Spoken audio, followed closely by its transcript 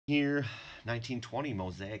Here, 1920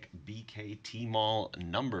 Mosaic BK Tmall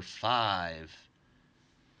number 5.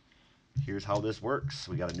 Here's how this works.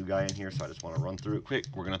 We got a new guy in here, so I just want to run through it quick.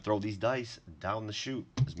 We're going to throw these dice down the chute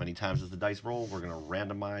as many times as the dice roll. We're going to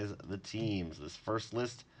randomize the teams. This first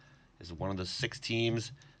list is one of the 6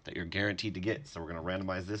 teams that you're guaranteed to get. So we're going to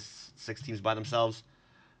randomize this 6 teams by themselves,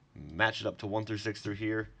 match it up to 1 through 6 through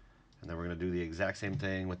here, and then we're going to do the exact same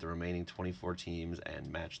thing with the remaining 24 teams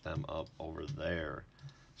and match them up over there.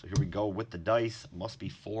 So here we go with the dice. Must be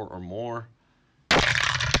 4 or more.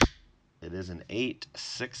 It is an 8,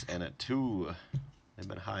 6, and a 2. They've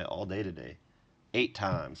been high all day today. 8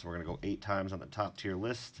 times. So we're going to go 8 times on the top tier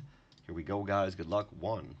list. Here we go, guys. Good luck.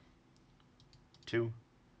 1, 2,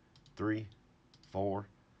 3, 4,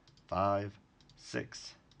 5,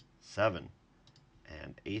 6, 7.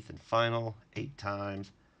 And 8th and final. 8 times.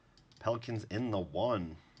 Pelicans in the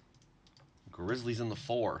 1. Grizzlies in the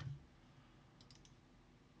 4.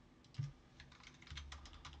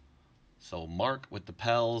 So Mark with the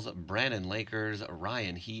Pels, Brandon Lakers,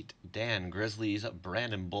 Ryan Heat, Dan Grizzlies,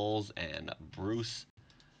 Brandon Bulls, and Bruce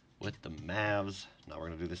with the Mavs. Now we're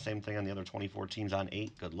going to do the same thing on the other 24 teams on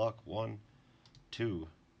 8. Good luck. 1, 2,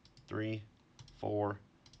 3, 4,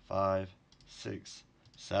 5, 6,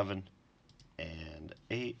 7, and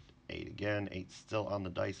 8. 8 again. 8 still on the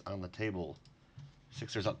dice on the table.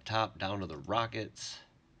 Sixers up top, down to the Rockets.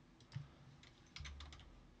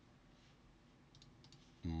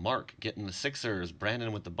 Mark getting the Sixers,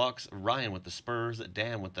 Brandon with the Bucks, Ryan with the Spurs,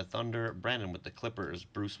 Dan with the Thunder, Brandon with the Clippers,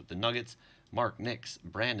 Bruce with the Nuggets, Mark Knicks,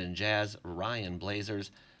 Brandon Jazz, Ryan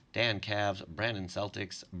Blazers, Dan Cavs, Brandon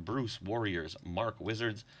Celtics, Bruce Warriors, Mark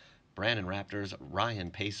Wizards, Brandon Raptors,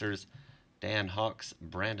 Ryan Pacers, Dan Hawks,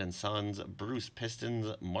 Brandon Suns, Bruce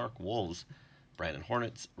Pistons, Mark Wolves, Brandon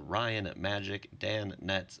Hornets, Ryan Magic, Dan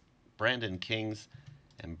Nets, Brandon Kings,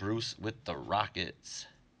 and Bruce with the Rockets.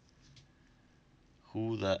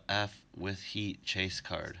 Who the F with Heat chase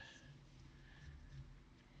card?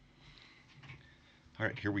 All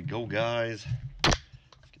right, here we go, guys. Let's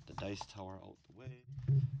get the dice tower out the way.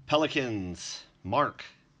 Pelicans, Mark.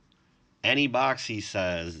 Any box, he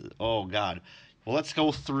says. Oh, God. Well, let's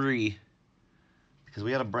go 3. Because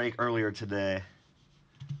we had a break earlier today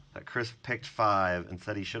that Chris picked 5 and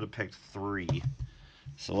said he should have picked 3.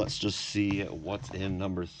 So let's just see what's in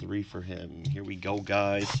number 3 for him. Here we go,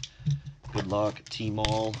 guys. Good luck.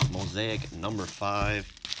 Tmall, Mosaic, number 5.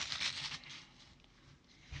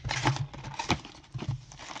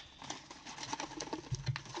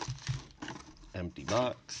 Empty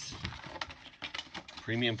box.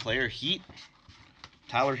 Premium player, Heat,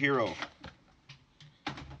 Tyler Herro.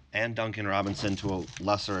 And Duncan Robinson to a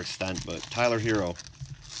lesser extent, but Tyler Herro.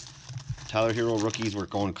 Tyler Herro rookies were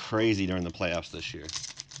going crazy during the playoffs this year.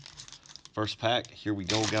 First pack, here we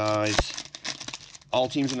go, guys. All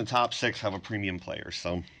teams in the top 6 have a premium player.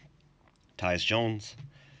 So, Tyus Jones,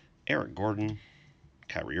 Eric Gordon,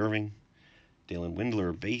 Kyrie Irving, Dalen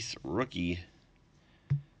Windler, base rookie.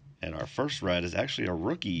 And our first red is actually a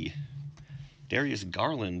rookie, Darius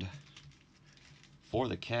Garland for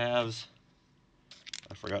the Cavs.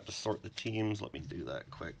 I forgot to sort the teams. Let me do that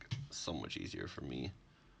quick. So much easier for me.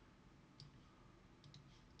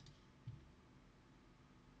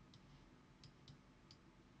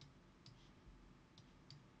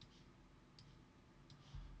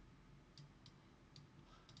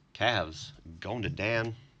 Cavs going to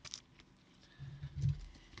Dan.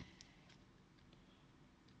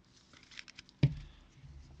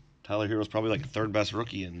 Tyler Herro's probably like the 3rd best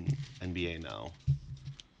rookie in NBA now.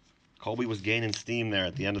 Colby was gaining steam there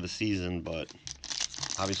at the end of the season, but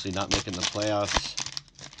obviously not making the playoffs.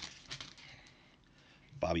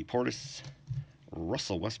 Bobby Portis,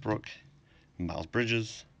 Russell Westbrook, Miles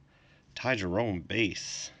Bridges, Ty Jerome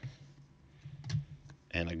base.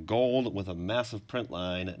 And a gold with a massive print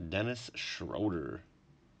line, Dennis Schroeder.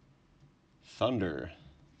 Thunder,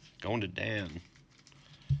 going to Dan.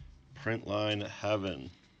 Print line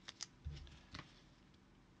heaven.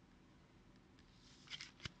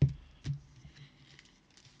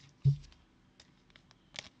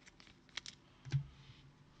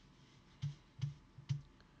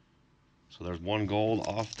 So there's 1 gold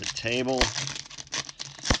off the table.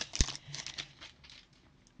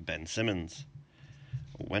 Ben Simmons,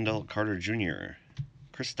 Wendell Carter Jr.,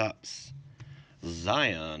 Kristaps,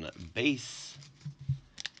 Zion, base.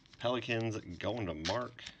 Pelicans going to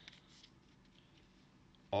Mark.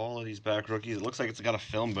 All of these back rookies. It looks like it's got a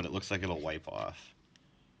film, but it looks like it'll wipe off.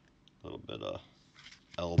 A little bit of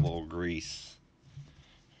elbow grease.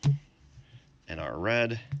 And our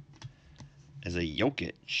red is a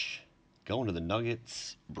Jokic. Going to the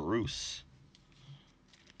Nuggets, Bruce.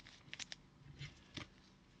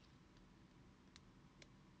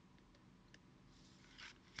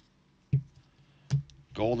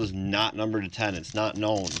 Gold is not numbered to 10. It's not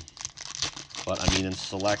known. But, I mean, in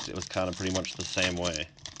Select, it was kind of pretty much the same way.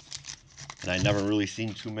 And I never really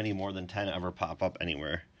seen too many more than 10 ever pop up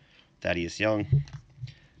anywhere. Thaddeus Young,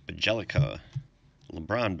 Bajelica,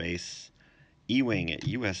 LeBron base, Ewing at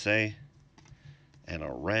USA, and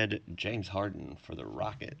a red James Harden for the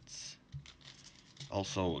Rockets.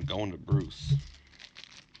 Also going to Bruce.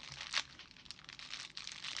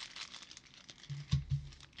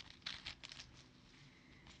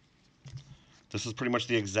 This is pretty much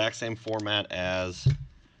the exact same format as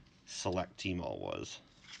Select Tmall was.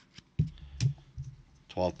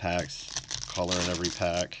 12 packs, color in every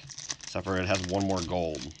pack, except for it has one more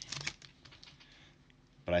gold.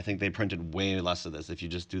 But I think they printed way less of this if you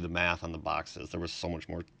just do the math on the boxes. There was so much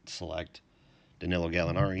more Select. Danilo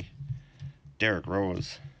Gallinari, Derrick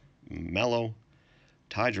Rose, Melo,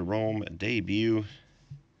 Ty Jerome, debut.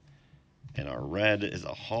 And our red is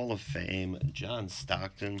a Hall of Fame, John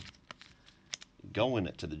Stockton. Going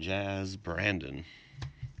to the Jazz, Brandon.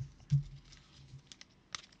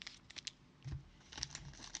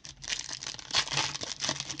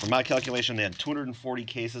 For my calculation, they had 240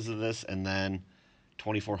 cases of this and then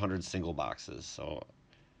 2,400 single boxes. So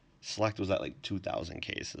Select was at like 2,000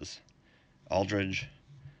 cases. Aldridge,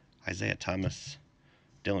 Isaiah Thomas,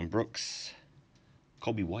 Dylan Brooks,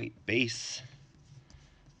 Kobe White base,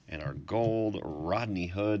 and our gold, Rodney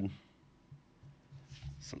Hood.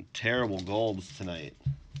 Some terrible golds tonight.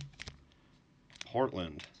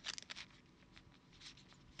 Portland,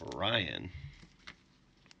 Ryan.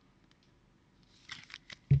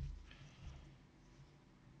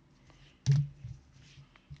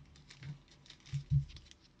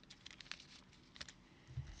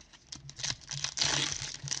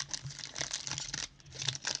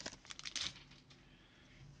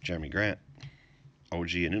 Jeremy Grant, OG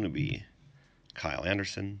Anunoby, Kyle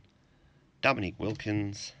Anderson, Dominique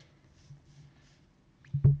Wilkins,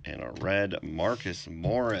 and a red Marcus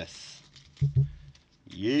Morris.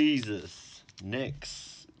 Jesus.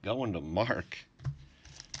 Knicks going to Mark.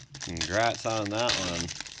 Congrats on that one.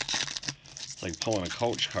 It's like pulling a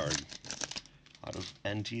coach card. Out of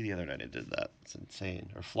NT the other night I did that. It's insane.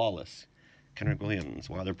 Or Flawless. Kendrick Williams.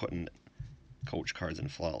 Wow, they're putting coach cards in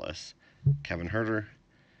Flawless. Kevin Herter,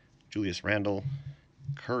 Julius Randle,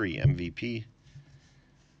 Curry MVP,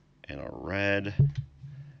 and a red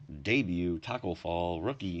debut Taco Fall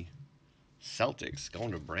rookie Celtics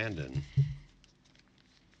going to Brandon.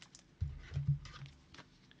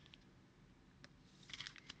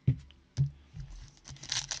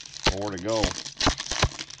 Four to go.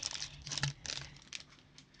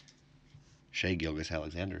 Shea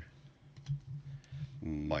Gilgeous-Alexander,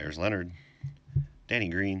 Myers Leonard, Danny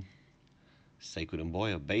Green, Sekou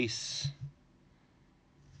Doumbouya base,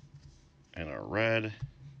 and a red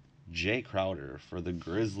Jay Crowder for the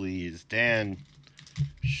Grizzlies. Dan,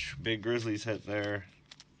 big Grizzlies hit there.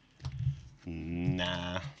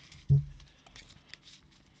 Nah.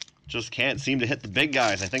 Just can't seem to hit the big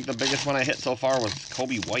guys. I think the biggest one I hit so far was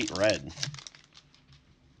Kobe White red.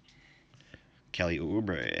 Kelly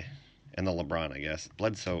Oubre. And the LeBron, I guess.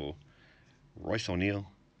 Bledsoe. Royce O'Neal.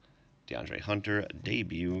 DeAndre Hunter.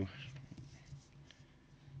 Debut.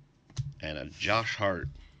 And a Josh Hart.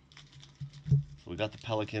 So we got the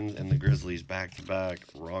Pelicans and the Grizzlies back to back.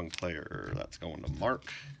 Wrong player. That's going to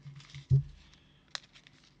Mark.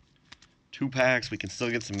 2 packs. We can still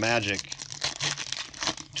get some magic.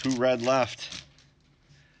 2 red left.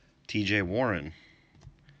 TJ Warren.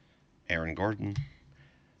 Aaron Gordon.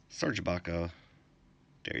 Serge Ibaka.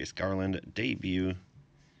 Darius Garland. Debut.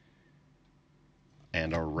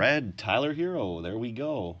 And a red Tyler Herro. There we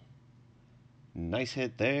go. Nice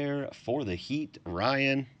hit there for the Heat.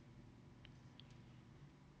 Ryan.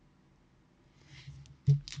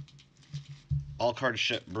 All cards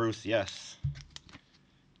shipped, Bruce. Yes.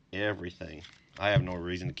 Everything. I have no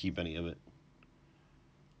reason to keep any of it.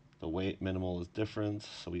 The weight minimal is different.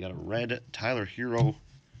 So we got a red Tyler Herro.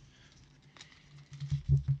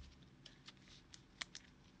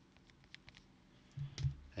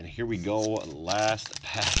 And here we go. Last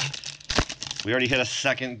pack. We already hit a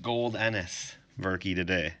second gold Ennis Verky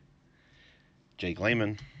today. Jake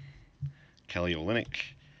Layman. Kelly Olynyk.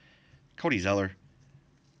 Cody Zeller.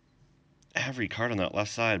 Every card on that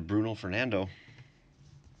left side. Bruno Fernando.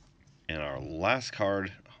 And our last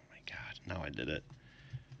card. Oh my god. Now I did it.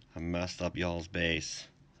 I messed up y'all's base.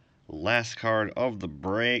 Last card of the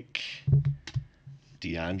break.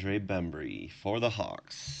 DeAndre Bembry for the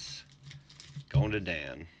Hawks. Going to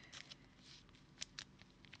Dan.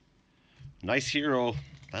 Nice Herro.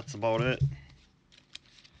 That's about it.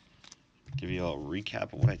 Give you a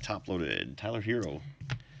recap of what I top loaded. Tyler Herro.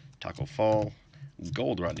 Taco Fall.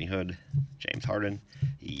 gold Rodney Hood, James Harden,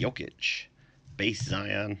 Jokic, base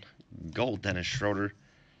Zion, gold Dennis Schroeder,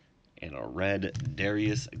 and a red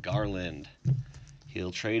Darius Garland.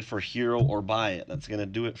 He'll trade for Herro or buy it. That's going to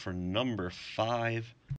do it for number 5.